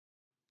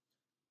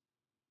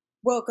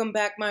Welcome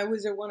back, my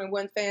Wizard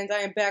 101 fans. I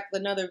am back with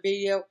another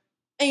video.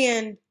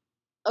 And,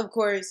 of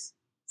course,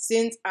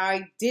 since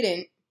I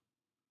didn't,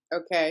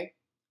 oh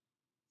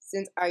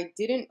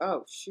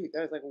shoot,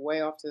 that was like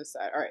way off to the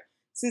side. Alright,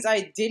 since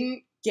I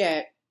didn't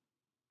get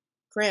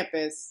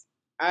Krampus,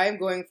 I'm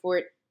going for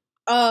it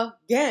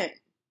again.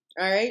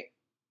 Alright,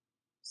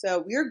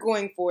 so we're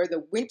going for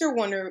the Winter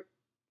Wonderland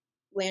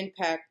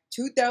Pack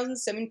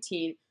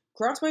 2017.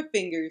 Cross my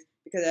fingers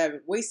because I've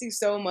been wasting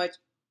so much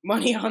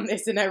money on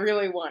this and I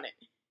really want it.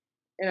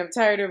 And I'm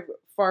tired of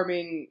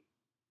farming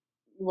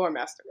Lore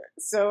Master.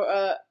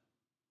 So,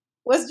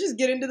 let's just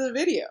get into the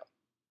video.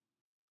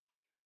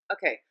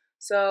 Okay,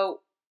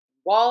 so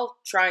while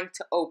trying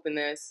to open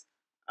this,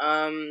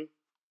 I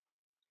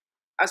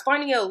was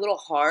finding it a little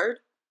hard.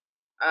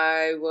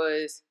 I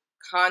was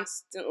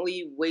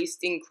constantly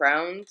wasting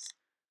crowns.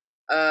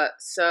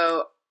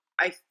 So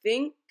I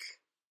think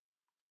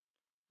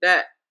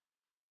that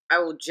I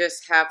will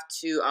just have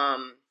to,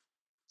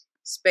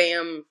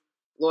 spam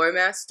Lore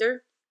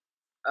Master.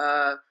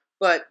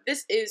 But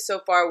this is so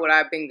far what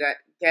I've been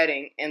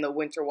getting in the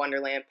Winter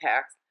Wonderland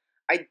pack.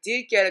 I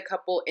did get a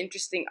couple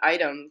interesting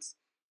items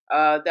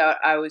that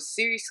I was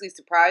seriously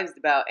surprised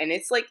about, and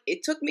it's like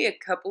it took me a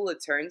couple of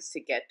turns to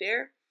get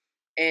there.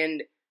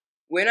 And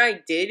when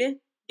I did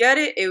get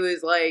it, it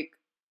was like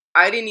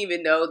I didn't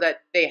even know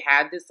that they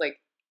had this like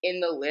in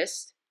the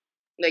list.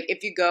 Like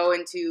if you go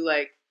into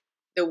like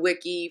the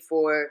wiki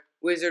for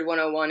Wizard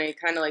 101, it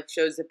kind of like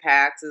shows the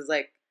packs. Is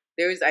like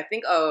there's I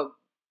think a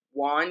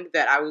wand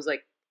that I was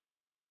like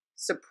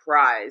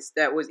surprised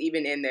that was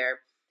even in there.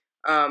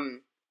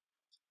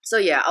 So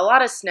yeah, a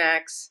lot of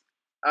snacks,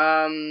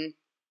 a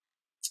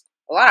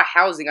lot of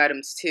housing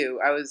items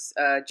too. I was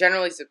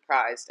generally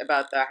surprised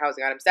about the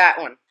housing items. That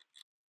one,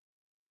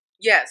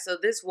 yeah. So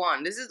this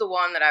is the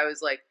one that I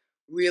was like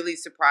really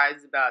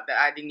surprised about that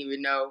I didn't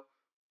even know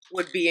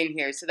would be in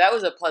here. So that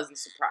was a pleasant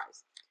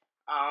surprise.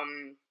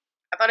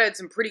 I thought it had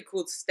some pretty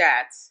cool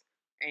stats,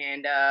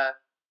 and I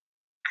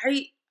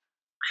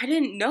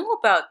didn't know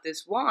about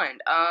this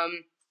wand.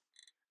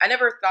 I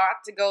never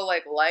thought to go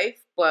like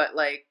life, but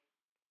like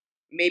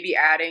maybe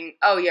adding.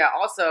 Oh yeah,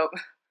 also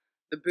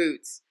the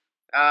boots.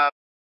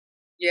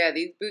 Yeah,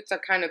 these boots are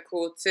kind of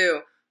cool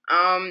too.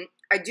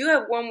 I do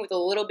have one with a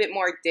little bit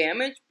more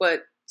damage,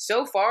 but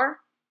so far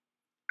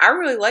I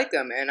really like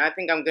them, and I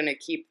think I'm gonna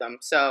keep them.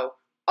 So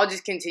I'll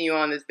just continue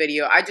on this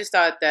video. I just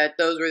thought that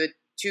those were the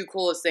two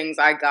coolest things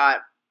I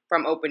got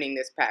from opening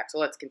this pack. So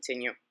let's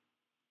continue.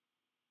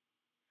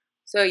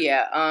 So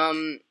yeah,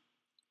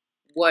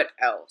 what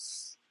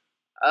else?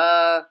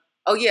 Oh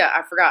yeah,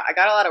 I forgot. I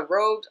got a lot of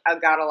robes. I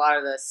got a lot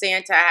of the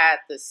Santa hat,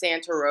 the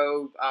Santa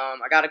robe.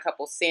 I got a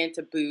couple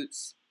Santa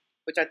boots,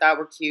 which I thought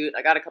were cute.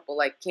 I got a couple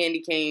like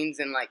candy canes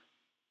and like,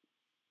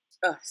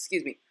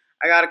 excuse me.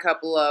 I got a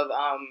couple of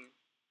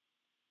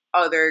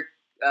other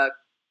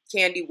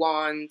candy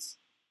wands.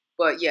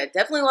 But yeah,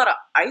 definitely a lot of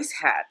ice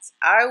hats.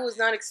 I was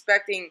not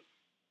expecting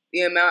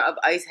the amount of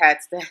ice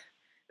hats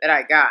that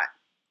I got.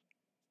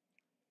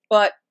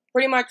 But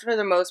pretty much for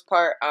the most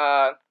part,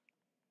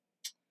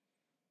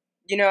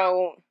 you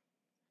know,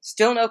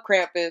 still no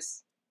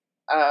Krampus.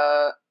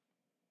 I'm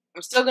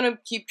still gonna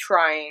keep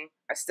trying.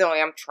 I still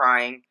am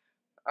trying.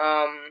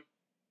 But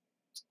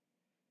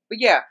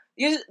yeah,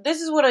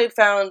 this is what I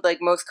found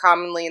like most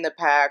commonly in the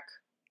pack.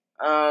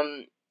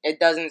 It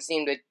doesn't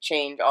seem to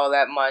change all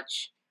that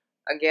much.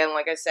 Again,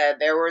 like I said,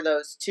 there were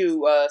those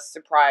two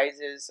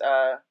surprises.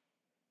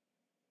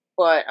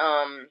 But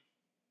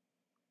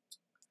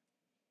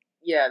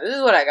yeah, this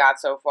is what I got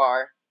so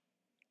far.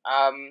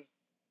 I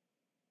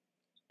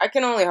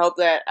can only hope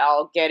that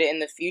I'll get it in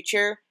the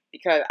future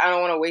because I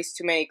don't want to waste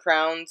too many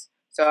crowns.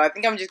 So I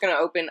think I'm just going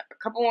to open a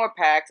couple more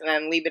packs and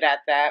then leave it at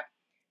that.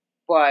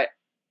 But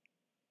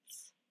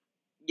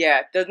yeah,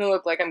 it doesn't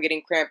look like I'm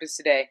getting Krampus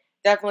today.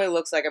 Definitely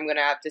looks like I'm going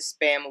to have to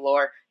spam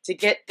lore to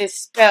get this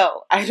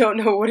spell. I don't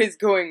know what is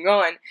going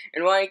on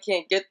and why I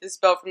can't get this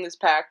spell from this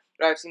pack,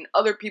 but I've seen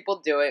other people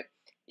do it.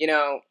 You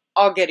know,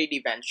 I'll get it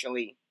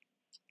eventually.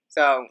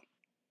 So,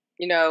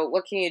 you know,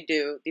 what can you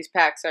do? These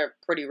packs are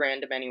pretty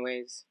random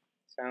anyways.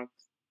 So,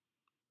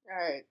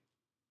 alright.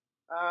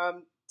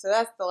 So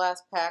that's the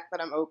last pack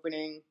that I'm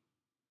opening.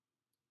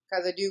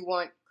 Because I do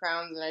want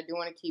crowns and I do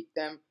want to keep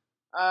them.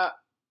 I'm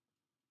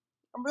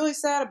really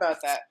sad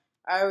about that.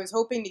 I was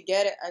hoping to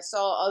get it. I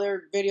saw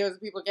other videos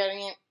of people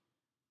getting it.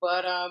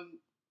 But,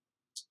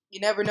 you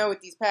never know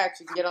with these packs.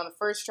 You can get on the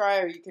first try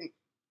or you can,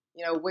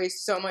 you know,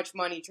 waste so much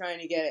money trying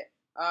to get it.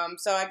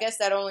 So I guess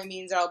that only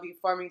means I'll be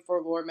farming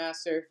for Lore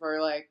Master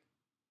for, like,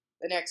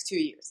 the next 2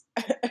 years.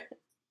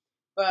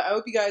 But I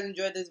hope you guys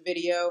enjoyed this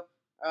video.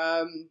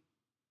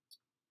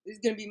 This is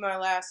going to be my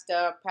last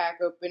pack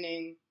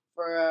opening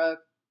for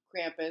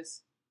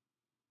Krampus.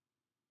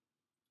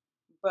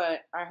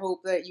 But I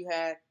hope that you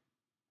had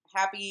a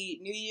Happy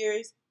New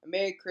Year's, a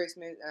Merry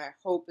Christmas, and I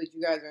hope that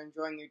you guys are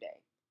enjoying your day.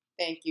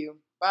 Thank you.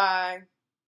 Bye.